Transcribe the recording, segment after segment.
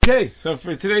Okay, so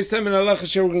for today's seminar halacha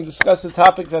shir, we're going to discuss a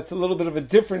topic that's a little bit of a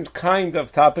different kind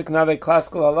of topic, not a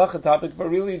classical halacha topic,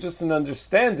 but really just an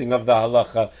understanding of the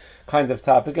halacha kind of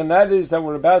topic, and that is that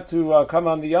we're about to come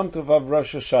on the Yom Tov of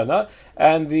Rosh Hashanah,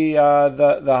 and the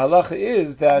halacha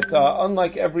is that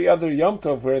unlike every other Yom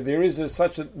Tov, where there is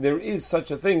such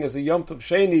a thing as a Yom Tov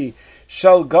Sheni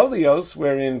Shel Galios,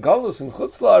 where in Galus and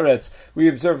Chutz La'aretz we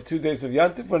observe 2 days of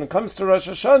Yom Tov. When it comes to Rosh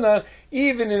Hashanah,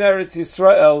 even in Eretz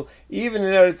Yisrael,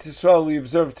 we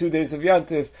observe 2 days of Yom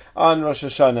Tov on Rosh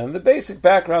Hashanah. And the basic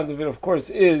background of it, of course,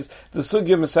 is the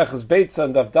Sugya Maseches Beitza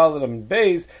and Avdalat and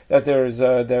Beis, that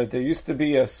there used to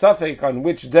be a suffix on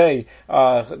which day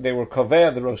they were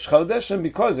Kovea, the Rosh Chodesh, and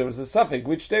because there was a suffix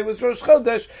which day was Rosh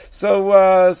Chodesh,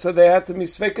 so they had to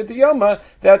misveka the Yoma,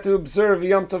 they had to observe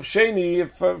Yom Tov Sheni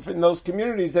if in those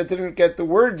communities that didn't get the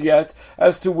word yet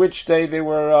as to which day they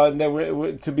were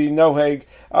to be Noheg,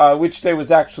 which day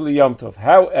was actually Yom Tov.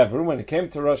 However, when it came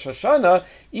to Rosh Hashanah,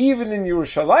 even in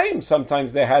Yerushalayim,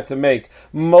 sometimes they had to make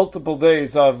multiple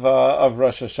days of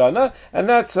Rosh Hashanah, and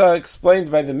that's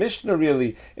explained by the Mishnah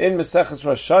really in Maseches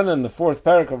Rosh Hashanah in the 4th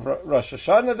parak of Rosh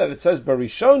Hashanah, that it says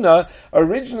Barishona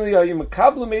originally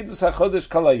Makabel Edus HaChodesh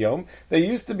Kalayom. They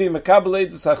used to be Makabel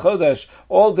Edus HaChodesh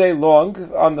all day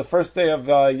long on the first day of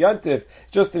Yantif,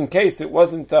 just in case it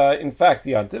wasn't in fact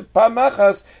Yantif.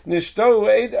 Pamachas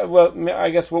Nishto, well, I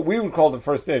guess what we would call the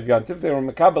first day of Yantif, they were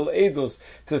Makabel Edus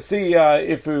to see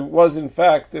if it was in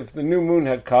fact, if the new moon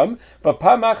had come. But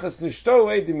Pamachas Nishto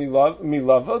Edim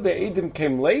Milavo, the Edim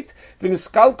came late,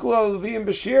 Viniskalku al Leviim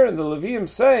Bashir, and the Leviim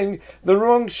sang the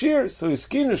wrong shir. So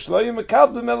Iskinu Shloim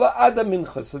Makabel Mela Ada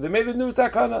Mincha. So they made a new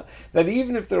takana that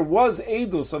even if there was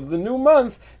Edus of the new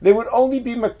month, they would only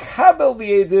be Makabel the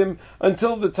Edim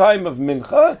until the time of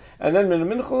Mincha, and then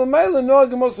Mincha L'mayla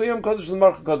Noagim also Yom Kodesh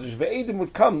L'Marcha Kodesh. The Edim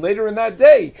would come later in that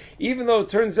day, even though it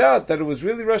turns out that it was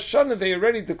really Rosh Hashanah. They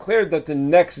already declared that the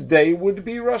next day would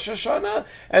be Rosh Hashanah,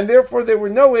 and therefore they were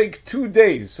Noeg 2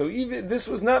 days. So even this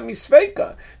was not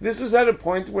Misveka. This was at a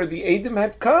point where the Edim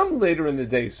had come later in the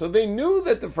day, so they knew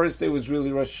that the first day was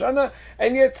really Rosh Hashanah,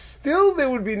 and yet still they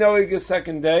would be Noeg a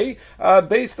second day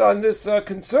based on this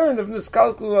concern of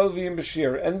Niskalkul Alvim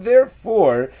Bashir, and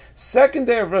therefore second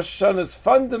day of Rosh Hashanah is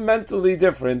fundamentally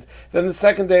different than the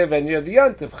second day of any other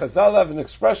Yantif. Chazal have an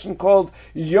expression called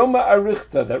Yoma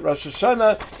Arichta, that Rosh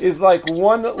Hashanah is like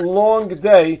one long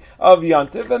day of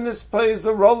Yantif, and this plays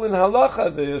a role in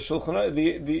halacha. The Shulchan,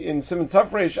 in Siman Tov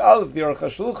Reish Aleph, the Aruch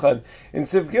HaShulchan in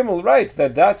Siv Gimel writes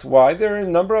that that's why there are a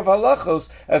number of halachos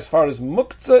as far as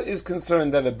muktzah is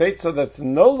concerned, that a beitza that's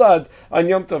nolad on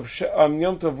Yom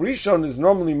Tov Rishon is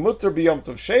normally mutter be Yom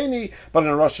Tov Sheni, but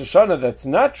in Rosh Hashanah that's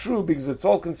not true because it's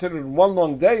all considered one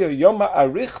long day, or Yoma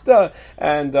Arichta,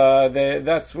 and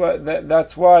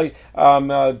that's why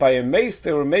by a mace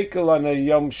they were makel on a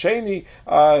Yom Sheni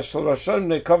Shel Rosh Hashanah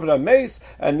they covered a mace,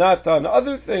 and not on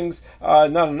other things,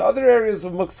 not in other areas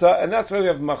of muktzah, and that's why we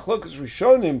have machlokas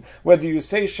rishonim whether you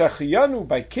say shachiyanu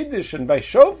by kiddush and by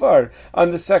shofar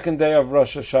on the second day of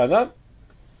Rosh Hashanah.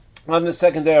 And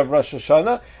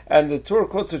the Torah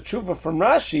quotes a tshuva from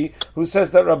Rashi, who says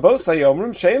that Rabbosai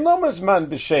Yomrim Shein Lomers Man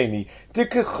B'Sheni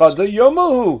Tikechada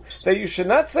Yomahu, that you should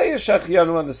not say a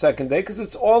Shachiyanu on the second day because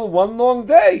it's all one long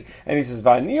day. And he says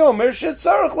Vani Omer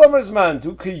Shetzarach Lomers Man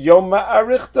Tukiyoma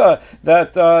Arichta,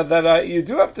 that you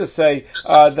do have to say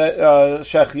that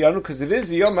Shachiyanu because it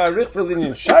is Yom Arichta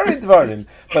Linin Shari Dvarim,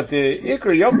 but the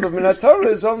Ikar Yom Tov Min HaTorah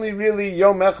is only really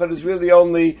Yom Echad, is really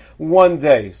only one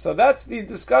day. So that's the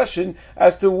discussion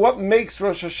as to what makes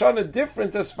Rosh Hashanah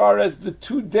different as far as the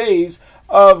 2 days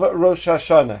of Rosh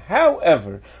Hashanah.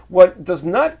 However, what does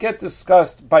not get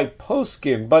discussed by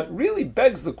poskim, but really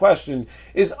begs the question,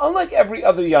 is unlike every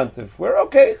other Yantif, where,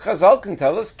 okay, Chazal can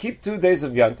tell us, keep 2 days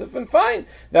of Yantif, and fine,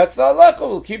 that's the halacha,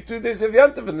 we'll keep 2 days of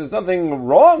Yantif, and there's nothing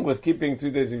wrong with keeping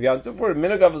 2 days of Yantif, we're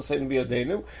minhag avosaynu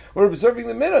b'yadeinu, we're observing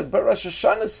the minhag, but Rosh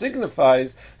Hashanah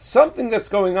signifies something that's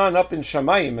going on up in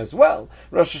Shamayim as well.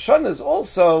 Rosh Hashanah is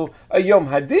also a Yom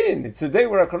Hadin, it's a day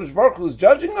where HaKadosh Baruch Hu is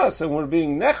judging us, and we're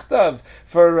being nechtav,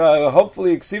 for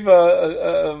hopefully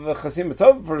Ksiva Chasim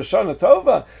Tova, for Shana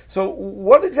Tova. So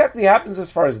what exactly happens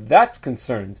as far as that's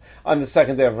concerned on the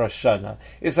second day of Rosh Hashanah?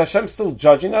 Is Hashem still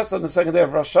judging us on the second day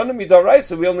of Rosh Hashanah?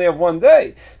 Midaraisa, we only have 1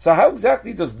 day. So how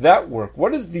exactly does that work?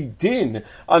 What is the din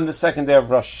on the second day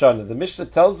of Rosh Hashanah? The Mishnah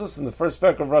tells us in the first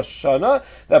parak of Rosh Hashanah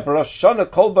that Rosh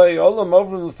Hashanah kol b'ay olam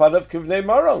over l'fanav kivnei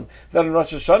maron, that in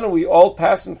Rosh Hashanah we all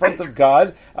pass in front of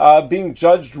God, being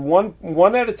judged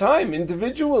one at a time,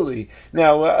 individually.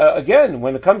 Now, again,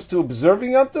 when it comes to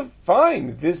observing Yom Tov,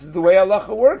 fine. This is the way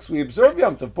halacha works. We observe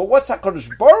Yom Tov. But what's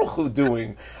HaKadosh Baruch Hu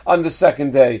doing on the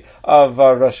second day of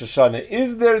Rosh Hashanah?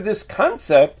 Is there this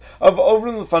concept of over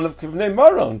in the fun of Kivnei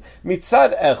Maron?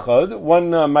 Mitzad Echad,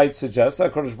 one might suggest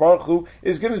that HaKadosh Baruch Hu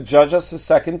is going to judge us a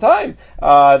second time.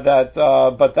 But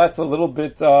that's a little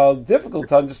bit difficult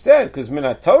to understand, because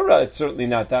Minat Torah, it's certainly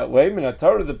not that way. Minat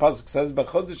Torah, the pasuk says,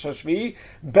 "B'chodesh Hashvi'i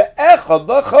be'echad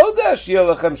lachodesh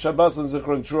yelachem Shabbos and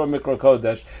Zichron Shura Mikra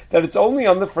Kodesh," that it's only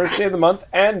on the first day of the month,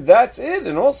 and that's it.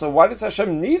 And also, why does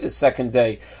Hashem need a second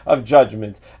day of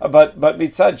judgment? But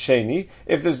mitzad sheni,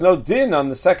 if there's no din on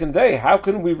the second day, how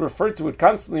can we refer to it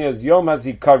constantly as Yom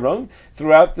HaZikaron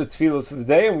throughout the tefillos of the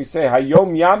day, and we say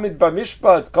Hayom Yamid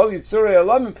B'Mishpat Kol Yitzurei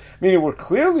Elamim, meaning we're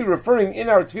clearly referring in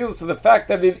our tefillos to the fact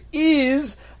that it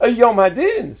is a Yom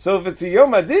Hadin. So if it's a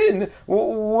Yom Hadin,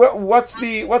 what's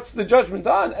the judgment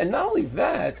on? And not only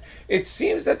that, it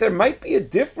seems that there might be a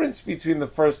difference between the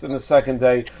first and the second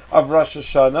day of Rosh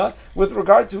Hashanah with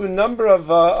regard to a number of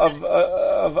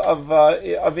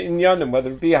inyanim,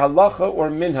 whether it be halacha or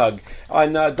minhag.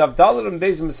 On Daf Daled and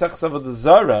Beis Masechus Avodah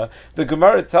Zarah, the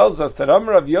Gemara tells us that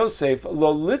Amar of Yosef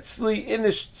lo litzli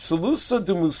inish tzlusa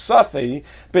du musafei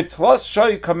betlas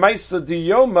shay kamaisa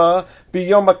diyoma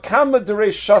biyoma kama derei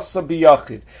shasa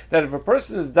biyachid. That if a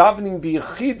person is davening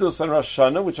biyachidus on Rosh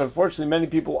Hashanah, which unfortunately many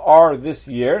people are this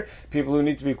year, people who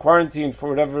need to be quarantined for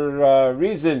whatever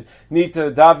reason need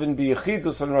to daven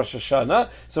biyachidus on Rosh Hashanah.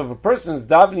 So if a person is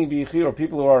davening biyachid, or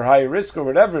people who are high risk or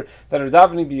whatever that are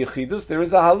davening biyachidus, there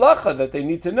is a halacha that they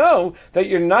need to know that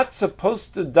you're not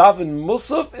supposed to daven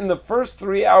musaf in the first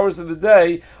 3 hours of the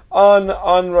day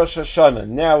on Rosh Hashanah.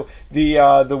 Now,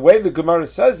 the way the Gemara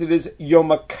says it is Yom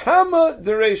HaKama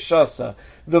Derei Shasa,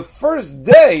 the first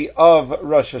day of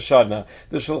Rosh Hashanah.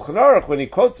 The Shulchan Aruch, when he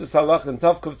quotes this halach in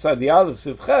Tavkuf Tzadi Aleph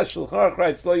Siv Ches, Shulchan Aruch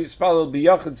writes, Lo Yispalel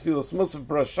B'Yachid Tfilos Musaf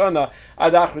Rosh Hashanah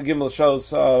Ad Achar Gimel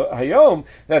Shos Hayom,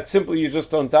 that simply you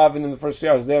just don't daven in the first 3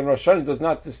 hours of the day on Rosh Hashanah, does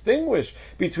not distinguish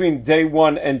between day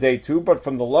 1 and day 2, but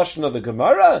from the Lashon of the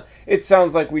Gemara, it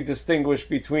sounds like we distinguish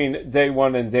between day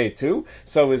 1 and day 2.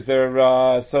 So is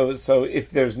there, so if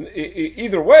there's,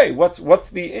 either way, what's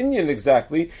the inyan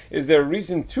exactly? Is there a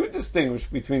reason to distinguish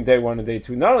between day 1 and day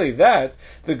 2? Not only that,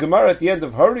 the Gemara at the end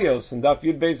of Horios and Daf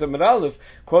Yud Beis Amud Aleph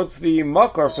quotes the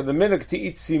makar for the minhag to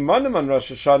eat simanim on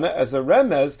Rosh Hashanah as a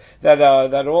remez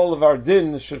that all of our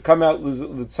din should come out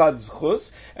l'tzad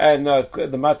zchus, and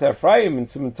the Mata Ephraim in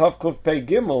Siman Tov Kuf Pei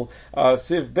Gimel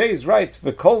Siv Beis writes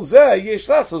v'kol zeh yesh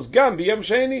lasos gam b'yom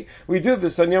sheni. We do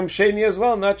this on Yom Sheni as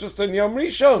well, not just on Yom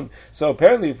Rishon. So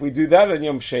apparently, if we do that on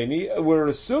Yom Sheni, we're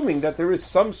assuming that there is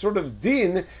some sort of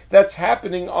din that's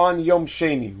happening on Yom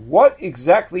Sheni. What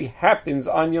exactly happens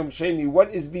on Yom Sheni?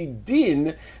 What is the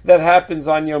din that happens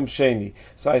on Yom Sheni?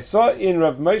 So I saw in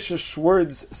Rav Moshe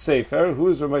Schwerd's Sefer. Who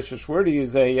is Rav Moshe Schwerd? He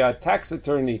is a tax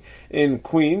attorney in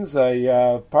Queens,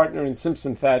 a partner in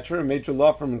Simpson Thacher, a major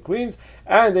law firm in Queens,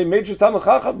 and a major Talmid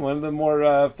Chacham, one of the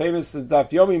more famous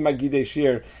Daf Yomi Magidei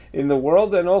Shir in the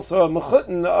world, and also a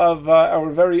mechutin of our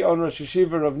very own Rosh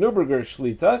Hashiva of Neuberger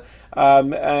Shlita,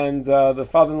 and the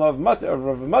father-in-law of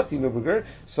Rav Mati Neuberger.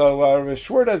 So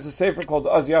Schwerd has a sefer called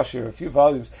Az Yashir, a few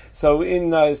volumes. So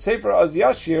in Sefer Az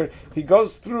Yashir, he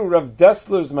goes through Rav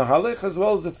Dessler's Mahalach as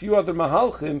well as a few other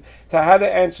Mahalchim to how to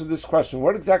answer this question.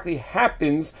 What exactly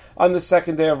happens on the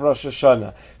second day of Rosh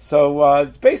Hashanah? So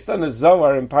it's based on a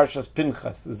Zohar in Parshas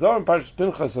Pinchas. The Zohar in Parshas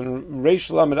Pinchas and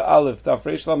Reish Lamed Aleph, Daf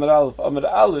Reish Lamed Aleph, Amud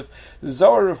Aleph, the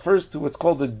Zohar refers to what's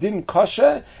called a Din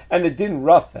Kasha and a Din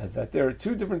Rafa, that there are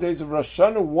 2 different days of Rosh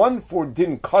Hashanah, one for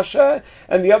Din Kasha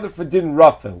and the other for Din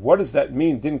Rafa. What does that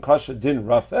mean, Din Kasha, Din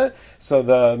Rafa? So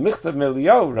the Michtav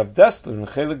Eliyahu, Rav Dessler, in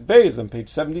Chelik Beis on page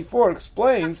 74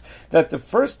 explains that the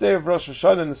first day of Rosh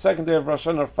Hashanah and the second day of Rosh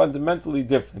Hashanah are fundamentally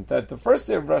different. That the first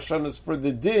day of Rosh Hashanah is for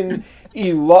the Din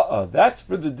Ila'ah. That's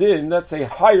for the Din, that's a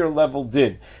higher level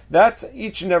Din. That's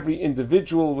each and every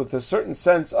individual with a certain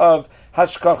sense of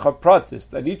Hashkacha Pratis,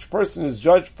 that each person is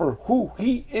judged for who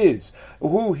he is,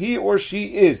 who he or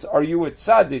she is. Are you a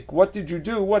tzaddik? What did you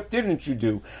do? What didn't you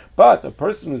do? But a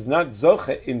person who is not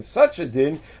zoche in such a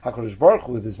din, HaKadosh Baruch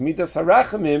Hu with his midas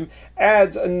harachamim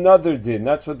adds another din.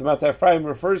 That's what the Mata Ephraim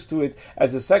refers to it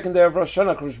as the second day of Rosh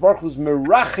Hashanah. HaKadosh Baruch Hu's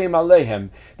merachem aleihem,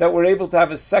 that we're able to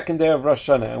have a second day of Rosh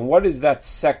Hashanah. And what is that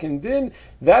second din?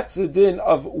 That's the din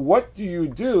of what do you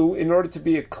do in order to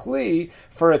be a kli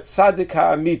for a tzaddik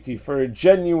ha'amiti, for a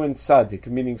genuine tzaddik.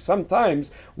 Meaning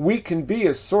sometimes we can be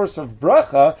a source of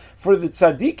bracha for the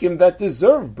tzaddikim that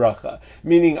deserve bracha.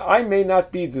 Meaning I may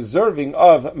not be deserving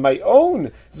of my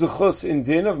own zuchus in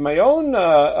din, of my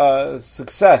own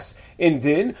success in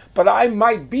din, but I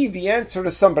might be the answer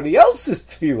to somebody else's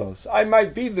tefillos. I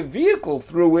might be the vehicle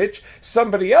through which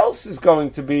somebody else is going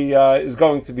to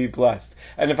be blessed.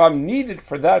 And if I'm needed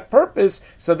for that purpose,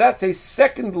 so that's a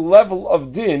second level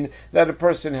of din that a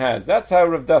person has. That's how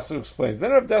Rav Dessler explains.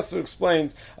 Then Rav Dessler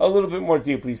explains a little bit more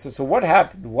deeply. So what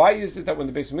happened? Why is it that when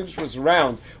the Beis Hamikdash was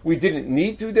around, we didn't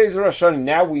need 2 days of Rosh Hashanah?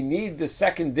 Now we need the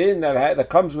second din that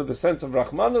comes with a sense of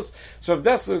Rachmanus. So Rav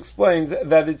Dessler explains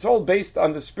that it's all based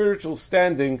on the spiritual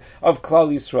standing of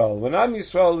Klal Yisrael. When Am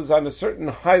Yisrael is on a certain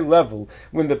high level,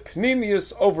 when the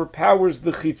Pnimius overpowers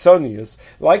the Chitzonius,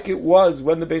 like it was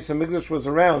when the Beis Hamikdash was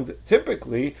around,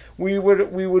 typically we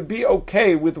would be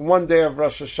okay with 1 day of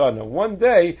Rosh Hashanah. 1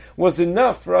 day was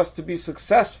enough for us to be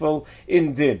successful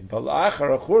in din. But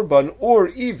la'achar Churban, or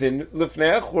even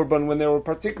Lifnei Churban, when there were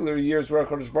particular years where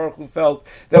HaKadosh Baruch Hu felt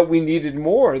that we needed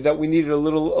more, that we needed a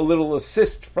little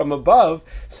assist from above,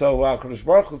 so HaKadosh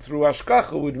Baruch Hu through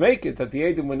Ashkacha would make it that the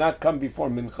Eidim would not come before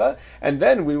Mincha, and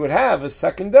then we would have a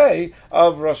second day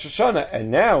of Rosh Hashanah.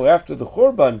 And now, after the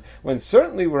Churban, when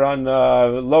certainly we're on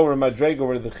lower Madrega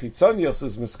where the Chitzonios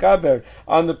is Miskaber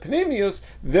on the Pnimius,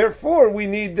 therefore we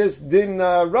need this din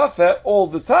Rafa all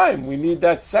the time. We need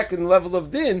that second level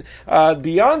of din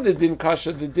beyond the din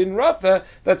Kasha, the din Rafa,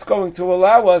 that's going to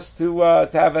allow us to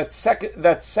have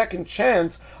that second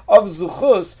chance of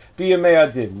Zuchus b'Yemei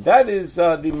Adin. That is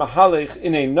the Mahalech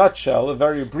in a nutshell, a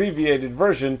very abbreviated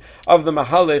version of the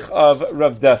Mahalech of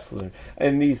Rav Dessler.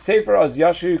 And the Sefer Az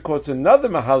Yashir quotes another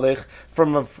Mahalech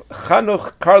from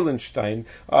Chanuch Karlenstein,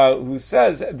 who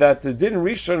says that the din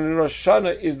Rishon in Rosh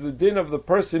Hashanah is the din of the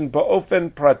person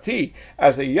ba'ofen prati,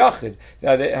 as a yachid,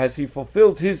 that as he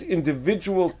fulfilled his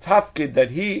individual tafkid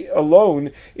that he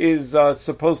alone is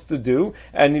supposed to do,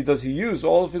 and he use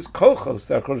all of his kochos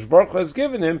that HaKadosh Baruch Hu has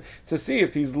given him to see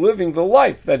if he's living the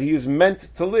life that he is meant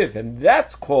to live, and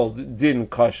that's called din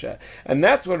kasha, and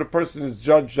that's what a person is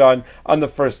judged on the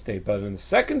first day. But on the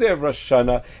second day of Rosh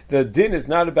Hashanah, the din is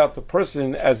not about the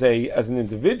person as an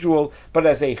individual, but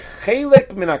as a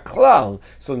chelek min haklal.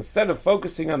 So instead of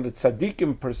focusing on the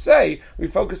tzaddikim per se, we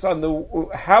focus on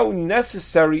how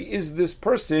necessary is this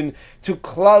person to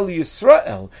Klal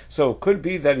Yisrael. So it could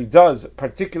be that he does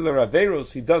particular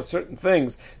averos, he does certain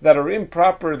things that are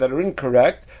improper, that are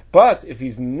incorrect, but if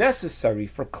he's necessary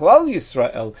for Klal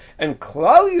Yisrael, and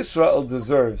Klal Yisrael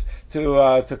deserves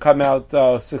to come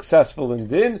out successful in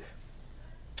din,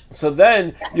 so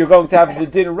then you're going to have the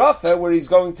din Rafa where he's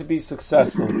going to be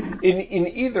successful. In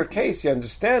either case, you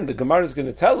understand, the Gemara is going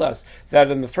to tell us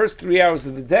that in the first 3 hours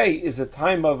of the day is a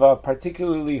time of a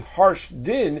particularly harsh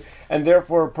din, and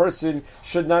therefore a person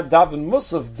should not daven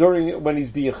musaf when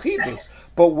he's biyachidus.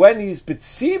 But when he's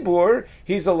bitzibur,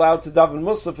 he's allowed to daven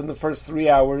musaf in the first 3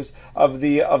 hours of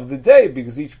the day,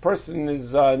 because each person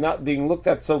is not being looked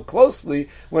at so closely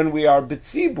when we are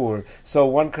bitzibur. So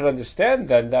one could understand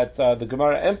then that the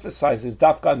Gemara emphasizes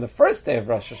dafka on the first day of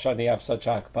Rosh Hashanah you have such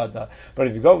akpada. But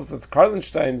if you go with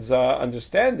Karlenstein's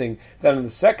understanding that on the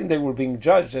second day we're being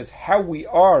judged as how we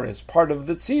are as part of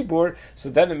the tzibur, so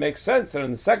then it makes sense that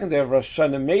on the second day of Rosh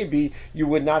Hashanah maybe you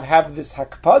would not have this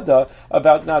hakpada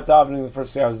about not davening the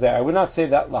first 3 hours a day. I would not say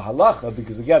that lahalacha,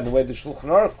 because again, the way the Shulchan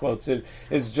Aruch quotes it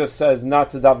is just says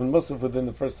not to daven musaf within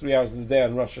the first 3 hours of the day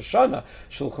on Rosh Hashanah.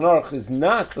 Shulchan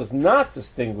Aruch does not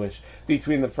distinguish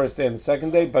between the first day and the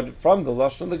second day, but from the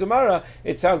Lashon of the Gemara,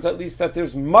 it sounds at least that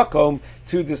there's makom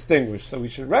to distinguish. So we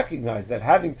should recognize that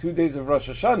having 2 days of Rosh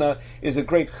Hashanah is a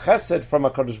great chesed from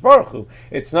HaKadosh Baruch Hu.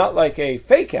 It's not like a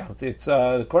fake out. It's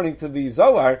according to the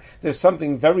Zohar, there's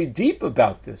something very deep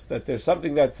about this, that there's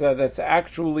something that's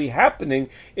actually happening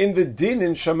in the din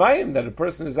in Shamayim, that a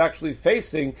person is actually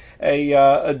facing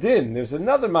a din. There's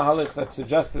another Mahalach that's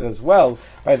suggested as well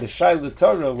by the Shaila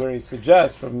Torah, where he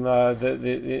suggests from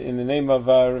in the name of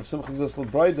Rav Simcha Zissel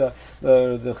Broida,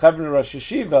 the Chevron Rosh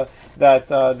Yeshiva,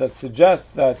 that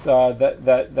suggests that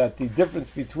the difference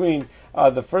between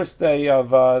the first day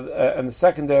of and the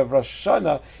second day of Rosh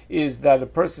Hashanah is that a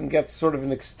person gets sort of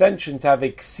an extension to have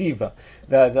a ksiva.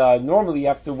 That normally you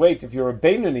have to wait, if you're a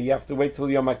Beinoni, you have to wait till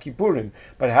Yom HaKippurim.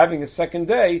 But having a second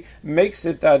day makes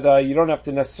it that you don't have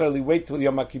to necessarily wait till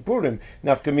Yom HaKippurim.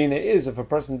 Nafkamina is, if a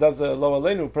person does a lo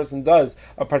aleinu, a person does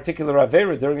a particular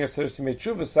avera during a Sirsi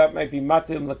Mechuvas, that might be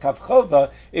matim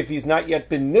lekavchova if he's not yet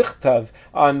been nichtav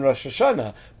on Rosh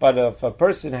Hashanah. But if a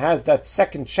person has that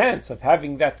second chance of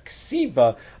having that ksiva,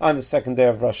 Shiva on the second day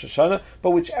of Rosh Hashanah.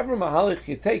 But whichever mahalach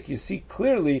you take, you see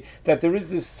clearly that there is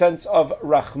this sense of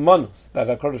Rachmanus that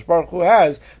HaKadosh Baruch Hu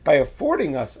has by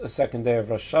affording us a second day of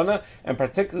Rosh Hashanah, and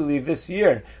particularly this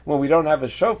year when we don't have a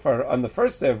shofar on the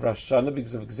first day of Rosh Hashanah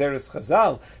because of Gzeres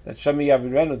Chazal, that Shemi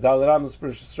Yavirenu Dal Ramos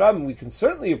B'Rosh Hashanah, we can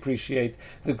certainly appreciate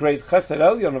the great Chesed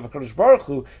Elyon of HaKadosh Baruch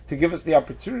Hu to give us the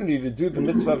opportunity to do the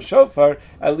mitzvah of shofar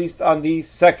at least on the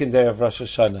second day of Rosh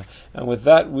Hashanah. And with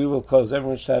that, we will close.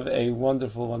 Everyone should have a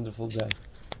wonderful, wonderful day.